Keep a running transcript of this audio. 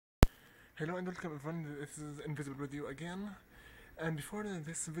Hello and welcome everyone, this is Invisible with you again. And before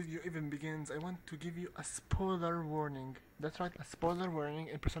this video even begins, I want to give you a spoiler warning. That's right, a spoiler warning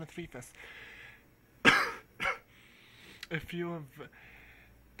in Persona 3 FES. If you have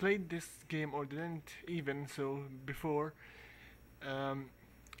played this game or didn't even so before,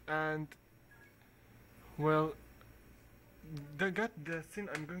 and well, the scene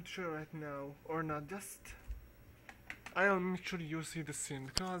I'm going to show you right now, or not, just I'll make sure you see the scene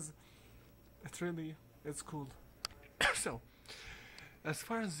because it's cool. So, as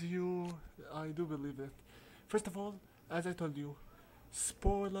far as I do believe it. First of all, as I told you,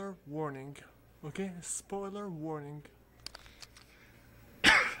 spoiler warning. Okay, spoiler warning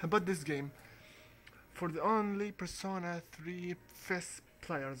about this game for the only Persona 3 FES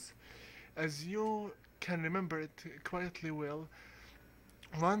players. As you can remember it quietly well,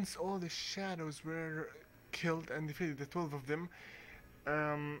 once all the shadows were killed and defeated, the 12 of them,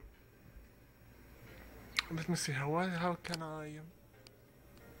 let me see, how can I...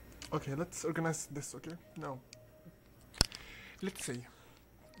 Okay, let's organize this, okay? Now, let's see.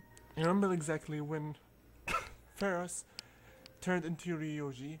 You remember exactly when Ferris turned into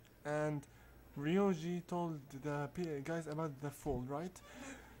Ryoji, and Ryoji told the guys about the fall, right?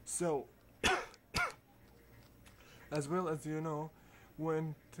 So, as well as you know,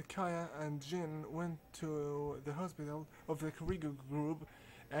 when Takaya and Jin went to the hospital of the Kurigo group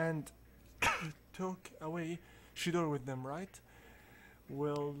and took away Shidori with them, right?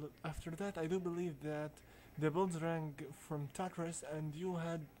 Well, after that, I do believe that the bells rang from Tartarus and you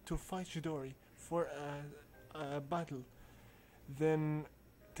had to fight Shidori for a battle. Then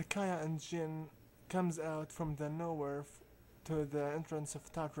Takaya and Jin comes out from the nowhere to the entrance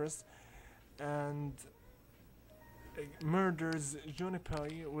of Tartarus and murders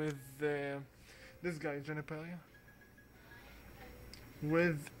Junpei with this guy Junpei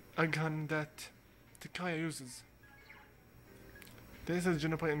with a gun that Takaya uses. This is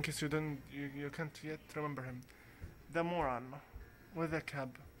Junpei in case you can't yet remember him. The moron with a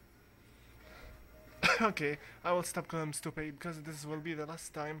cab. Okay, I will stop calling him stupid because this will be the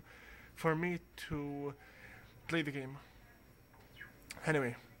last time for me to play the game.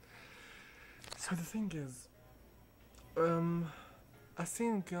 Anyway, so the thing is, a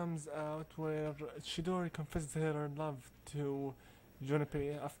scene comes out where Shidori confesses her love to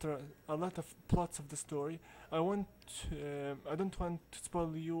Junpei after a lot of plots of the story. I don't want to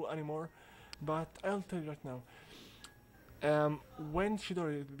spoil you anymore, but I'll tell you right now. When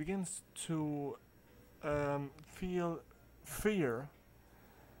Shidori begins to feel fear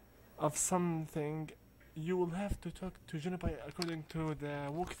of something, you will have to talk to Junpei according to the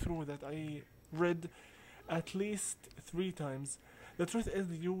walkthrough that I read at least 3 times. The truth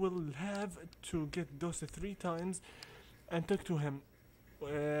is you will have to get those 3 times and talk to him.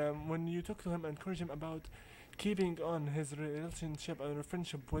 When you talk to him and encourage him about keeping on his relationship and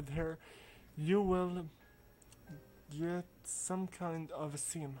friendship with her, you will get some kind of a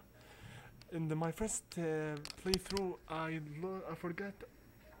scene. In my first playthrough, I forgot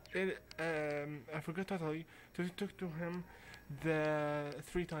totally to talk to him the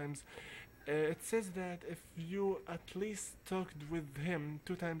 3 times. It says that if you at least talked with him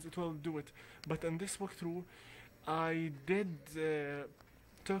 2 times, it will do it. But in this walkthrough, I did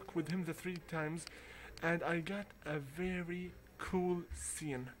talk with him the 3 times, and I got a very cool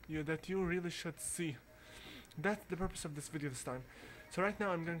scene that you really should see. That's the purpose of this video this time. So right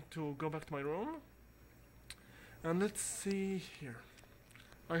now I'm going to go back to my room, and let's see here.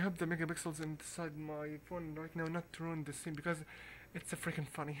 I have the megapixels inside my phone right now not to ruin this scene because it's a freaking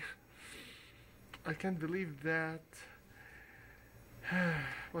funny. I can't believe that.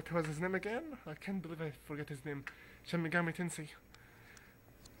 What was his name again? I can't believe I forget his name. Shin Megami Tensei.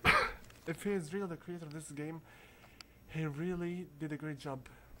 If he is really the creator of this game, he really did a great job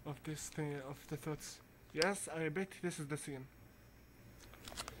of this thing, of the thoughts. Yes, I bet this is the scene.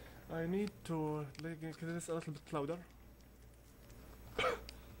 I need to make this a little bit louder.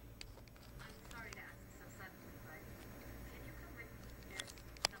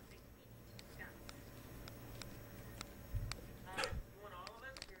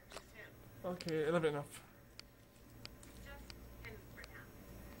 Okay, I love it enough.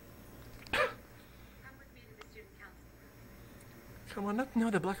 Come on, not now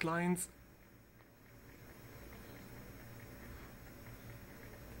the black lines.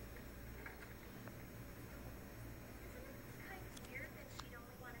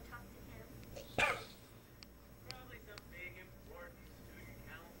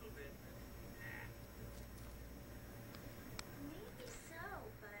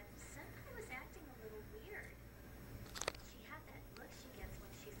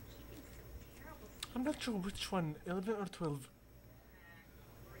 I'm not sure which one, 11 or 12.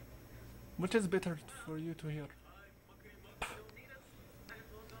 Which is better for you to hear?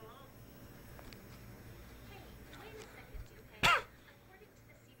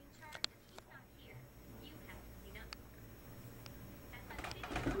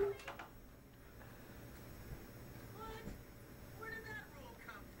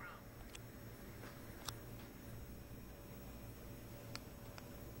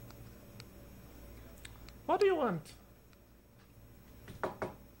 What do you want?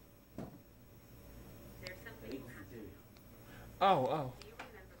 Oh.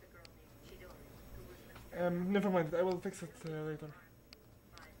 Never mind. I will fix it later.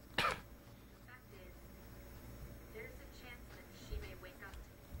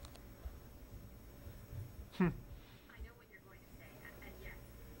 I know what you're going to say, and yes,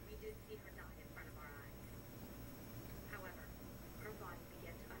 we did see her die in front of our eyes. However, her body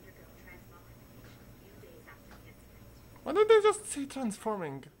began to undergo transmogrification a few days after the incident. Why don't they just say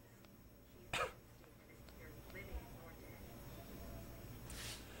transforming?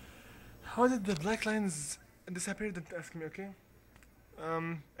 How did the black lines disappear? Don't ask me, okay?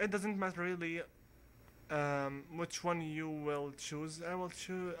 It doesn't matter really which one you will choose. I will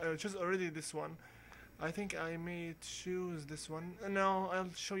choose already this one. I think I may choose this one. No, I'll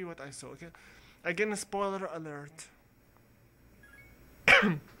show you what I saw, okay? Again, spoiler alert.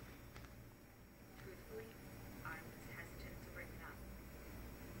 Truthfully, I was hesitant to bring it up.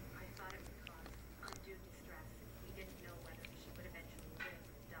 I thought it would cause undue distress if we didn't know whether she would eventually live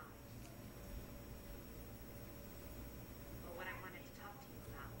or die. But what I wanted to talk to you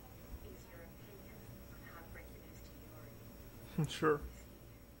about is your opinion on how to break the news to Yori. Sure.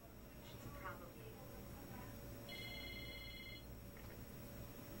 She's probably...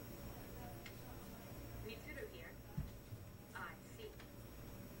 Mitsuru here. I see.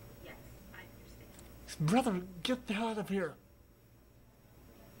 Yes, I understand. Brother, get the hell out of here.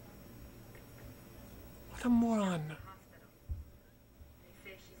 What a moron. Hospital. They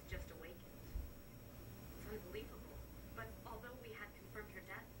say she's just awakened. It's unbelievable. But although we had confirmed her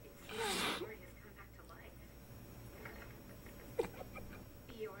death, it seems Iori has come back to life.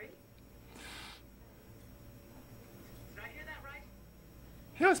 Iori? Did I hear that right?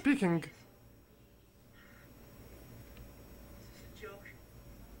 He was speaking. Is this a joke?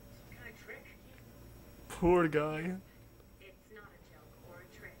 Some kind of trick? Poor guy. It's not a joke or a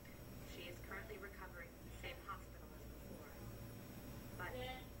trick. She is currently recovering in the same hospital as before. But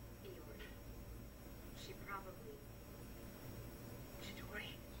Iori, she probably...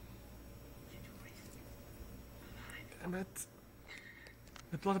 Chidori. Chidori's alive. Damn it.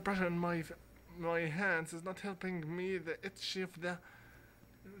 The blood pressure in my hands is not helping me. The itch of the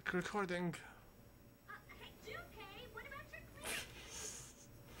recording. Hey, Junpei, what about your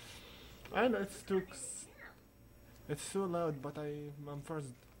clean? I know it's too loud, but I'm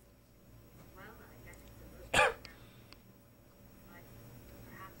first. Well, I guess it's a mood now. But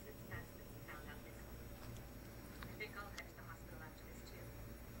perhaps it's best that we found out this one. I think I'll head to the hospital after this too.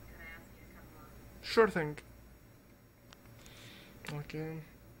 Can I ask you to come along? Sure thing. Okay.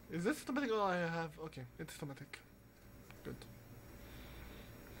 Is this automatic or I have? Okay, it's automatic. Good.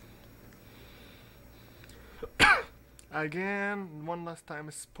 Again, one last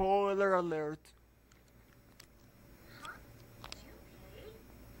time. Spoiler alert. Huh? Junpei?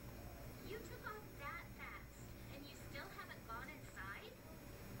 You took off that fast, and you still haven't gone inside?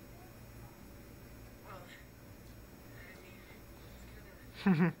 Well, I mean, it's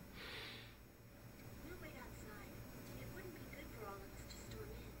kinda... We'll wait outside. It wouldn't be good for all of us to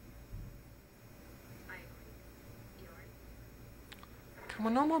storm in. I agree. Iori? Come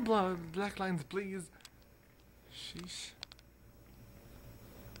on, no more black lines, please. Sheesh.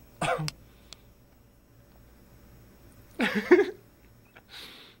 Her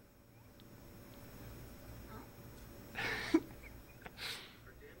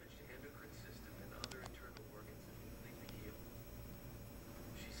damaged endocrine system and other internal organs immediately to heal.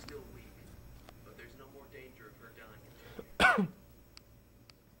 She's still weak, but there's no more danger of her dying in January.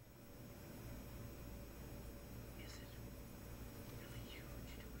 Is it really you,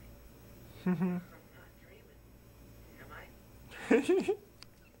 Chidori? I'm not dreaming. Am I?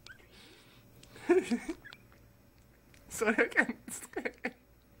 Sorry, I can't.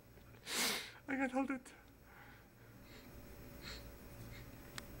 I can't hold it.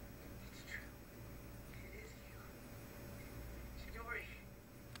 It's true. It is you. Chidori.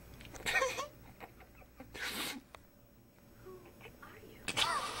 Who are you?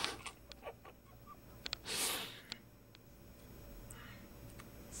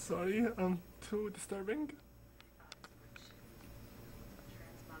 Sorry, I'm too disturbing.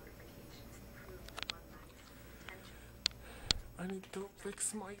 Transmogrification is the proof that I need to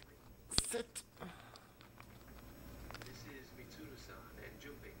fix my set. This is Mitsuru-san and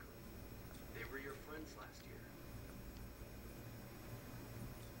Junpei-kun. They were your friends last year.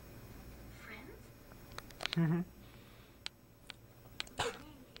 Friends? Mhm. My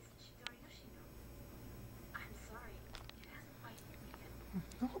name is Shidori Yoshino. I'm sorry, it hasn't quite hit me yet.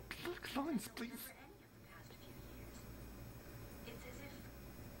 No, lines, I don't please. remember any of the past few years. It's as if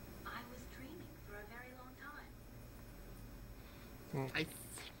I was dreaming for a very long time. Nice.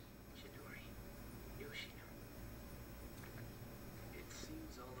 Shidori, Yoshino. It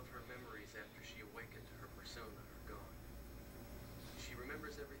seems all of her memories after she awakened to her persona are gone. She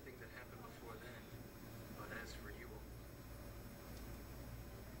remembers everything that happened before then, but as for you,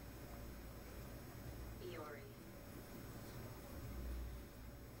 Iori.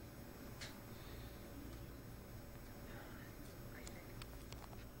 I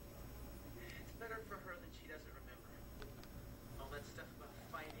think it's better for her that she doesn't remember. All that stuff about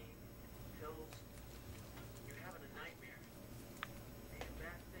fighting, pills. You're having a nightmare. Ain't a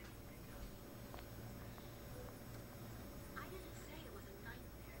bad thing to wake up. I didn't say it was a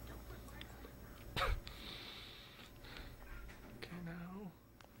nightmare. Don't put words in my mouth. Okay, now.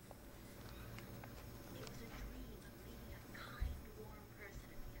 It was a dream of meeting a kind, warm person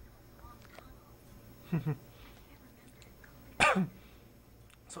at the end of a long tunnel. I can't remember it clearly.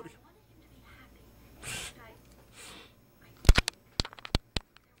 Sorry. I wanted him to be happy, and I think there were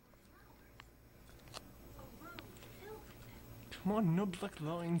flowers. A room filled with them. Come on, no black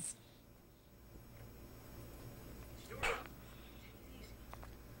lines. Sure. Take it easy.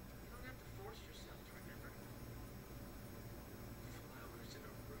 You don't have to force yourself to remember. Flowers in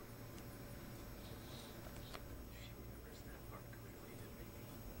a room. She remembers that part clearly, then maybe.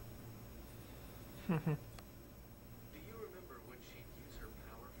 Do you remember when she'd use her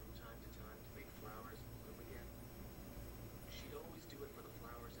power from time to time to make flowers bloom again? She'd always do it for the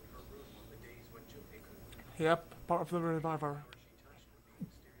flowers in her room on the days when Junpei couldn't. Yep, part of the reviver. Flowers she touched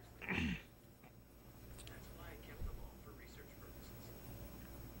would be mysteriously. That's why I kept them all for research purposes.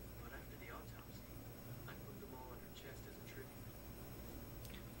 But after the autopsy, I put them all on her chest as a tribute.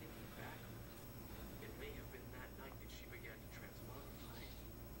 Thinking back, it may have been that night that she began to transmogrify.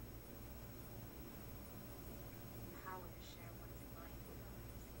 Power to share one's life with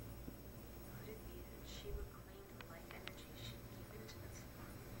others. Could it be that she would claim the life energy she'd given to those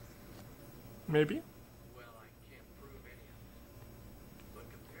flowers? Maybe. Well, I can't prove any of it. But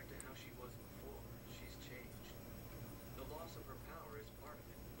compared to how she was before, she's changed. The loss of her power is part of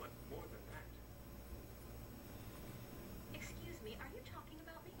it, but more than that. Excuse me, are you talking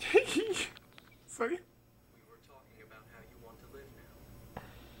about me? Sorry. We were talking about how you want to live now.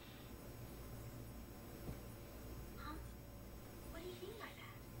 Huh? What do you mean by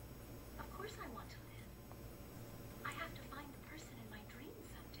that? Of course I want to live. I have to find the person in my dreams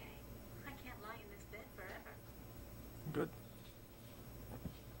someday. I can't lie in this bed forever. Good.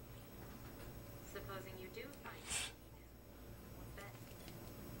 Supposing you do find me. What then?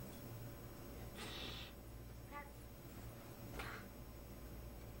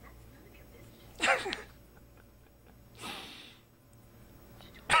 That's none of your business.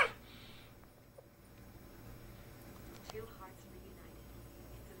 Two hearts reunited.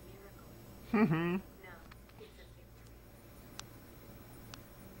 It's a miracle. Mhm. No, it's a victory.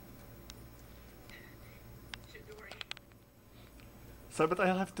 Shidori, So, but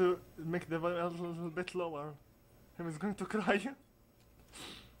I'll have to make the volume a little bit lower. Him is going to cry. I can't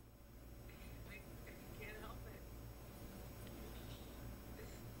help it.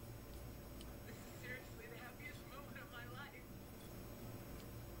 This is seriously the happiest moment of my life.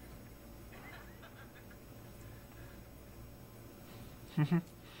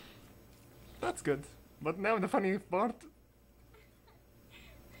 That's good. But now the funny part.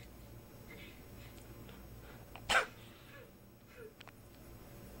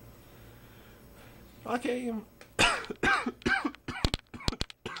 Okay. Damn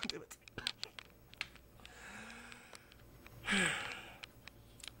it.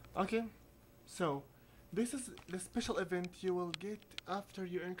 Okay, so this is the special event you will get after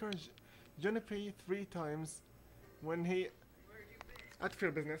you encourage Junpei 3 times when he at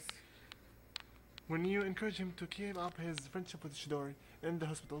your business. When you encourage him to keep up his friendship with Shidori in the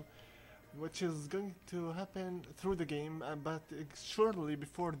hospital, which is going to happen through the game, but surely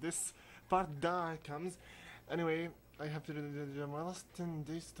before this part comes. Anyway, I have to do my last 10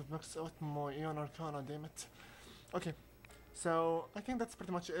 days to max out my Eon Arcana, damn it. Okay, so I think that's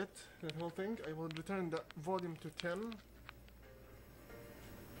pretty much it, the whole thing. I will return the volume to 10.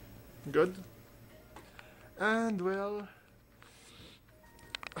 Good. And well,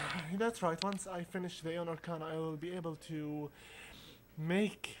 that's right. Once I finish the Aeon Arcana, I will be able to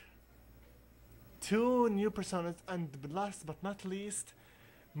make 2 new personas, and last but not least,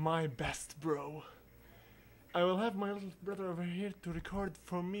 my best bro. I will have my little brother over here to record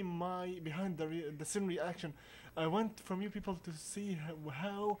for me my behind the scene reaction. I want from you people to see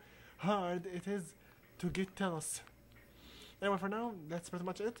how hard it is to get Telos. Anyway, for now, that's pretty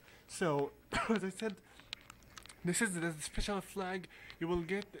much it. So, as I said, this is the special flag you will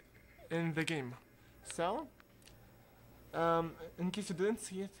get in the game. So, in case you didn't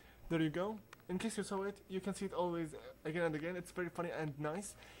see it, there you go. In case you saw it, you can see it always again and again. It's very funny and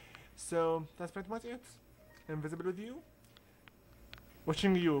nice. So, that's pretty much it. Invisible with you.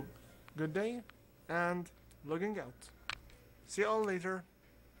 Wishing you good day and logging out. See you all later.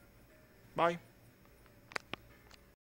 Bye.